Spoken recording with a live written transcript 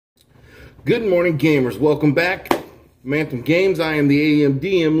Good morning, gamers. Welcome back. Mantham Games. I am the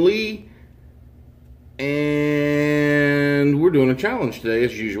AMDM Lee. And we're doing a challenge today,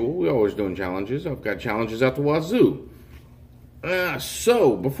 as usual. We're always doing challenges. I've got challenges out the wazoo.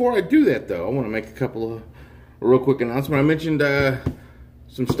 So, before I do that, though, I want to make a couple of real quick announcements. I mentioned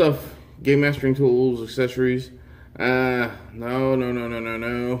some stuff, game mastering tools, accessories. No.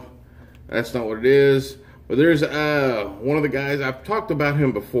 That's not what it is. But there's one of the guys, I've talked about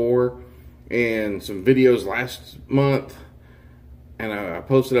him before in some videos last month, and I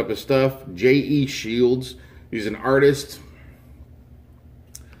posted up his stuff. J.E. Shields. He's an artist.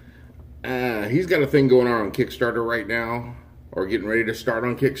 He's got a thing going on Kickstarter right now, or getting ready to start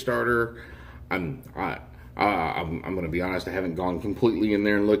on Kickstarter. I'm going to be honest, I haven't gone completely in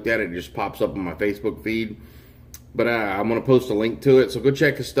there and looked at it. It just pops up on my Facebook feed. But I'm going to post a link to it, so go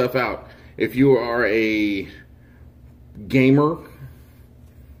check his stuff out. If you are a gamer,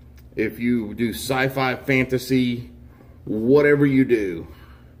 if you do sci-fi, fantasy, whatever you do,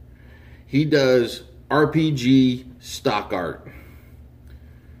 he does RPG stock art.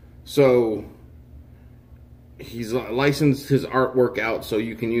 So he's licensed his artwork out so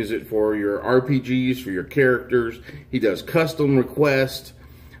you can use it for your RPGs, for your characters. He does custom requests.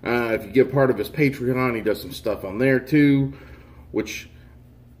 If you get part of his Patreon, he does some stuff on there too, which,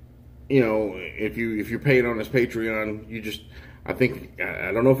 you know, if you're paying on his Patreon, you just, I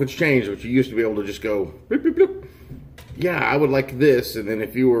don't know if it's changed, but you used to be able to just go, bloop, bloop, bloop. Yeah, I would like this, and then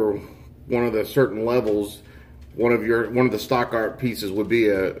if you were one of the certain levels, one of the stock art pieces would be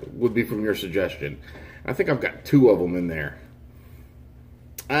from your suggestion. I think I've got 2 of them in there.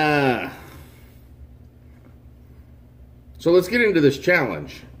 So let's get into this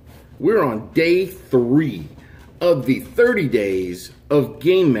challenge. We're on day 3 of the 30 days of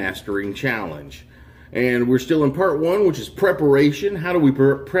game mastering challenge. And we're still in part 1, which is preparation. How do we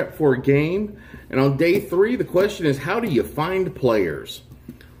prep for a game? And on day 3, the question is, how do you find players?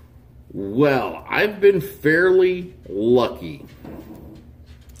 Well, I've been fairly lucky.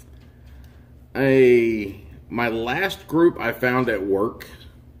 My last group I found at work.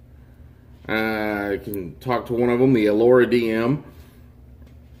 I can talk to one of them, the AMDM.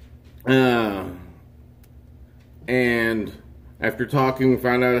 And after talking, we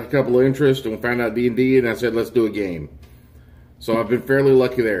found out a couple of interests, and we found out D&D, and I said, let's do a game. So I've been fairly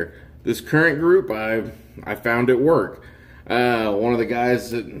lucky there. This current group I found at work. One of the guys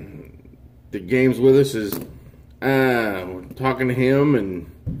that games with us is talking to him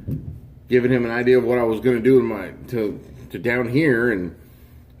and giving him an idea of what I was going to do to down here, and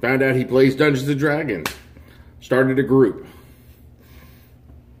found out he plays Dungeons & Dragons. Started a group.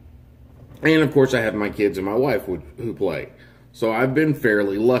 And of course I have my kids and my wife who play. So I've been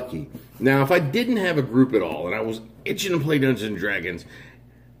fairly lucky. Now, if I didn't have a group at all and I was itching to play Dungeons & Dragons,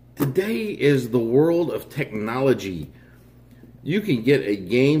 today is the world of technology. You can get a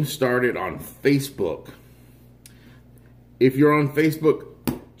game started on Facebook. If you're on Facebook,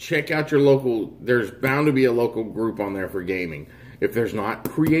 check out your local, there's bound to be a local group on there for gaming. If there's not,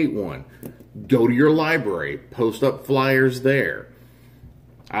 create one. Go to your library, post up flyers there.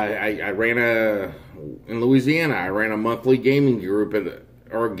 I ran in Louisiana, I ran a monthly gaming group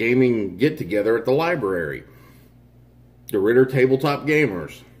or gaming get-together at the library. The Ritter Tabletop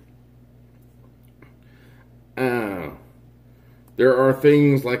Gamers. There are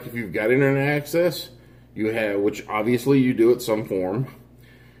things like, if you've got internet access, you have, which obviously you do at some form,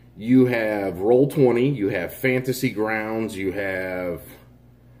 you have Roll20, you have Fantasy Grounds, you have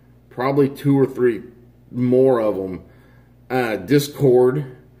probably 2 or 3 more of them.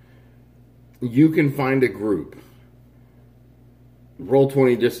 Discord. You can find a group.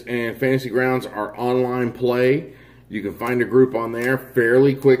 Roll20 and Fantasy Grounds are online play. You can find a group on there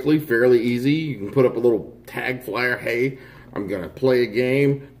fairly quickly, fairly easy. You can put up a little tag flyer. Hey, I'm going to play a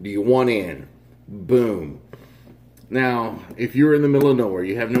game. Do you want in? Boom. Now, if you're in the middle of nowhere,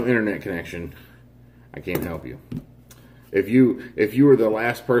 you have no internet connection, I can't help you. If you were the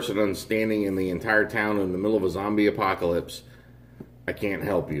last person standing in the entire town in the middle of a zombie apocalypse, I can't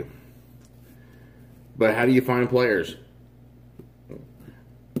help you. But how do you find players?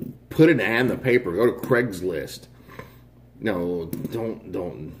 Put an ad in the paper. Go to Craigslist. No,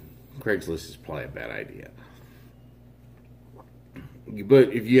 don't. Craigslist is probably a bad idea.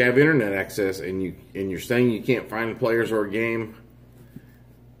 But if you have internet access and you're saying you can't find players or a game,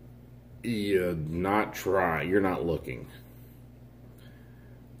 you're not looking.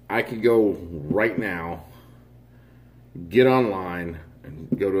 I could go right now, get online, and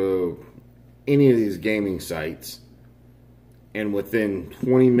go to any of these gaming sites, and within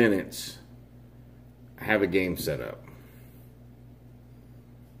 20 minutes have a game set up.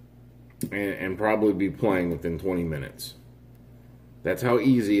 and probably be playing within 20 minutes. That's how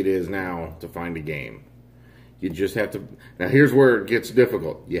easy it is now to find a game. You just have to... Now, here's where it gets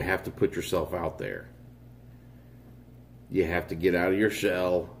difficult. You have to put yourself out there. You have to get out of your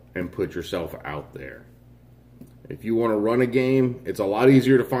shell and put yourself out there. If you want to run a game, it's a lot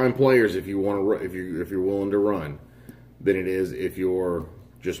easier to find players if you want to if you're willing to run than it is if you're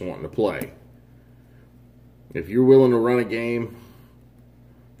just wanting to play. If you're willing to run a game,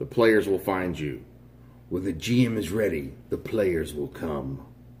 the players will find you. When the GM is ready, the players will come.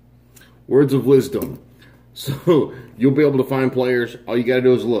 Words of wisdom. So you'll be able to find players. All you got to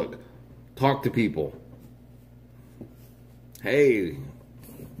do is look. Talk to people. Hey,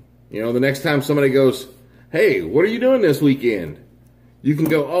 you know, the next time somebody goes, hey, what are you doing this weekend? You can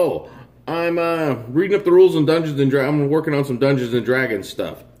go, oh, I'm reading up the rules on Dungeons and Dragons. I'm working on some Dungeons and Dragons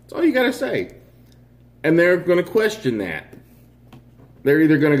stuff. That's all you got to say. And they're going to question that. They're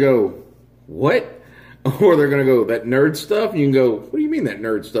either going to go, what? Or they're going to go, that nerd stuff? You can go, what do you mean that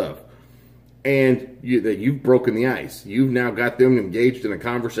nerd stuff? And you've broken the ice. You've now got them engaged in a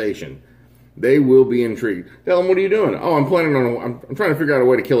conversation. They will be intrigued. Tell them, what are you doing? Oh, I'm planning on, I'm trying to figure out a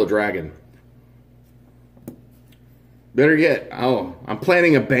way to kill a dragon. Better yet, oh, I'm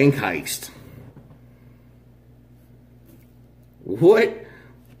planning a bank heist. What?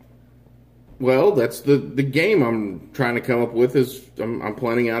 Well, that's the game I'm trying to come up with is I'm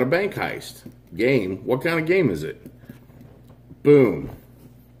planning out a bank heist. Game? What kind of game is it? Boom.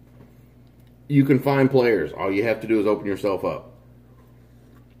 You can find players. All you have to do is open yourself up.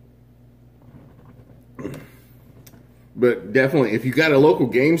 But definitely, if you got a local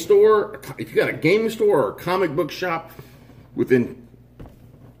game store, if you got a game store or a comic book shop within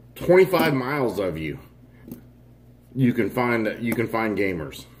 25 miles of you, you can find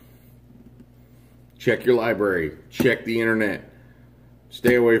gamers. Check your library. Check the internet.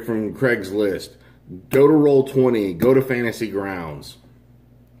 Stay away from Craigslist. Go to Roll20. Go to Fantasy Grounds.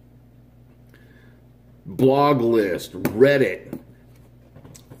 Blog list. Reddit.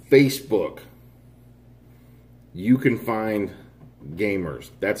 Facebook. You can find gamers.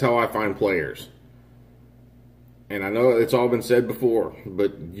 That's how I find players. And I know it's all been said before,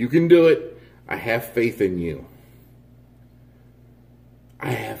 but you can do it. I have faith in you.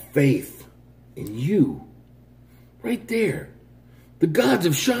 I have faith in you. Right there. The gods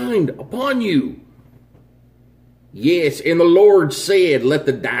have shined upon you. Yes, and the Lord said, let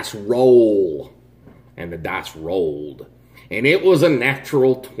the dice roll. And the dice rolled. And it was a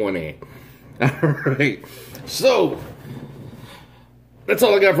natural 20. All right. So, that's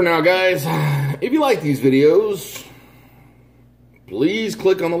all I got for now, guys. If you like these videos, please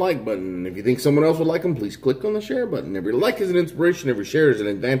click on the like button. If you think someone else would like them, please click on the share button. Every like is an inspiration. Every share is an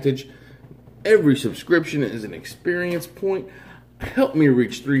advantage. Every subscription is an experience point. Help me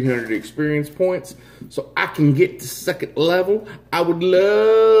reach 300 experience points so I can get to second level. I would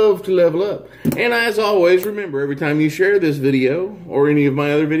love to level up. And as always, remember, every time you share this video or any of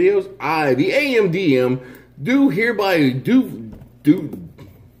my other videos, I, the AMDM, do hereby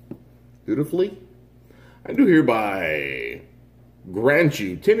grant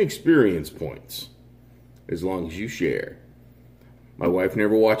you 10 experience points as long as you share. My wife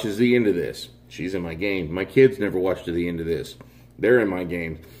never watches the end of this. She's in my game. My kids never watch to the end of this. They're in my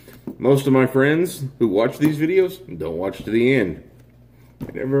game. Most of my friends who watch these videos don't watch to the end. You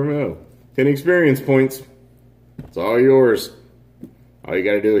never know. 10 experience points. It's all yours. All you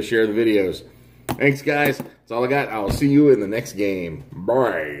got to do is share the videos. Thanks, guys. That's all I got. I'll see you in the next game.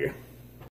 Bye.